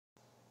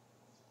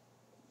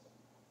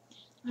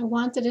I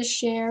wanted to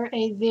share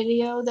a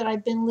video that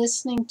I've been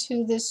listening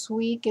to this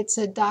week. It's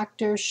a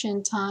Dr.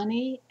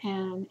 Shintani,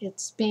 and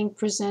it's being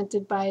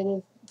presented by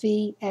the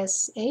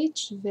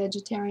VSH,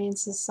 Vegetarian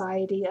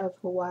Society of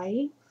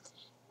Hawaii.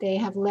 They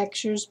have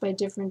lectures by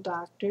different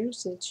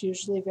doctors. It's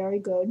usually very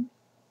good.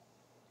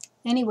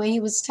 Anyway,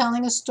 he was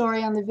telling a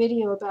story on the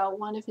video about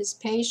one of his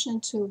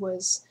patients who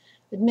was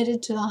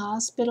admitted to the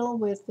hospital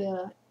with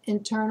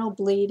internal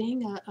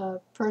bleeding, a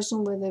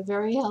person with a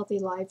very healthy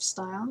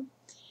lifestyle.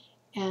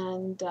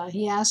 And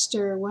he asked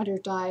her what her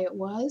diet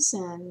was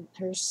and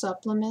her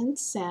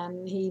supplements,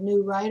 and he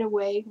knew right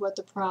away what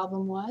the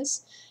problem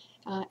was.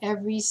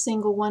 Every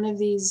single one of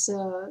these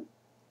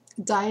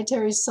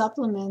dietary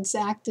supplements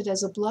acted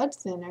as a blood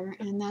thinner,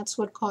 and that's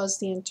what caused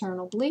the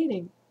internal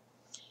bleeding.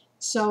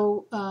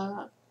 So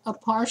a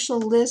partial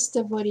list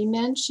of what he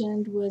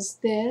mentioned was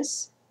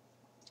this: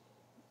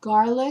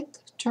 garlic,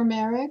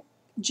 turmeric,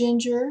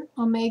 ginger,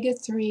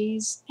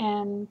 omega-3s,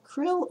 and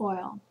krill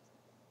oil.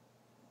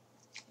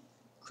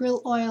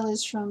 Krill oil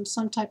is from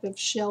some type of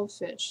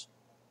shellfish.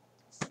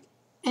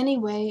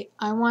 Anyway,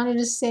 I wanted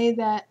to say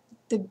that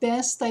the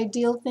best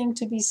ideal thing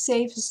to be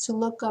safe is to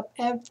look up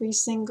every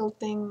single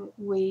thing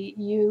we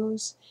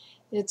use.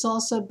 It's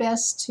also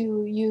best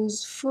to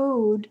use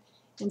food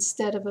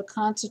instead of a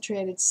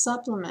concentrated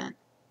supplement.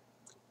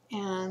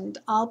 And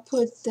I'll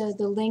put the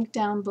link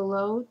down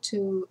below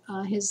to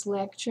his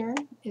lecture.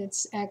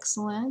 It's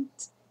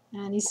excellent,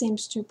 and he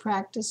seems to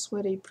practice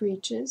what he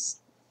preaches.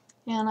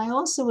 And I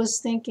also was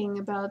thinking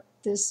about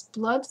this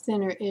blood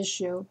thinner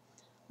issue.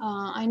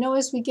 I know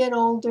as we get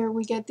older,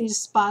 we get these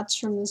spots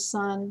from the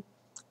sun,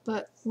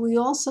 but we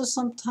also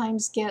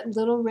sometimes get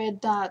little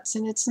red dots,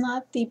 and it's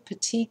not the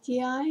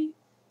petechiae,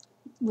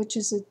 which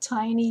is a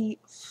tiny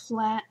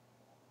flat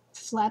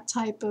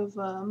type of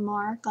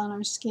mark on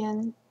our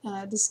skin,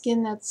 the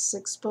skin that's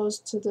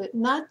exposed to the,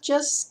 not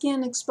just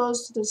skin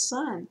exposed to the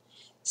sun,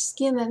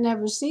 skin that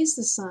never sees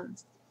the sun.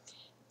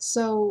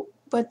 So,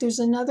 but there's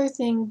another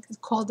thing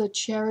called a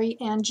cherry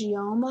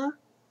angioma.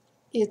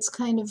 It's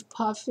kind of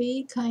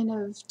puffy, kind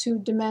of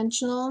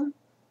two-dimensional,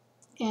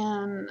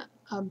 and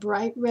a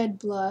bright red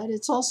blood.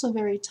 It's also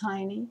very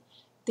tiny.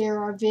 There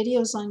are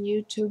videos on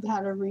YouTube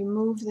how to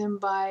remove them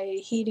by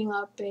heating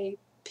up a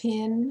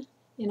pin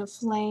in a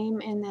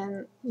flame and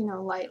then,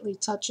 lightly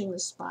touching the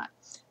spot.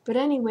 But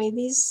anyway,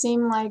 these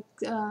seem like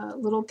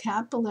little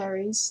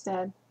capillaries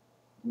that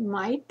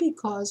might be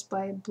caused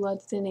by blood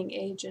thinning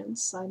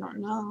agents. I don't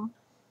know.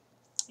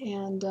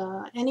 And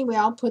anyway,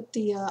 I'll put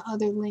the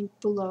other link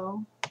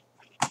below.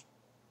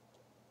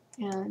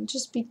 And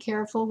just be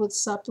careful with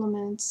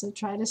supplements. So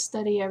try to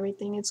study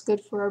everything. It's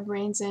good for our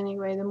brains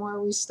anyway. The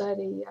more we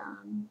study,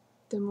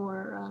 the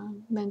more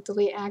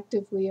mentally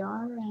active we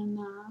are, and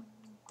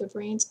the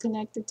brain's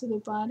connected to the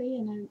body,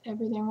 and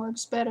everything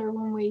works better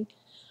when we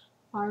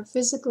are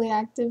physically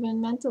active and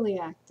mentally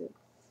active.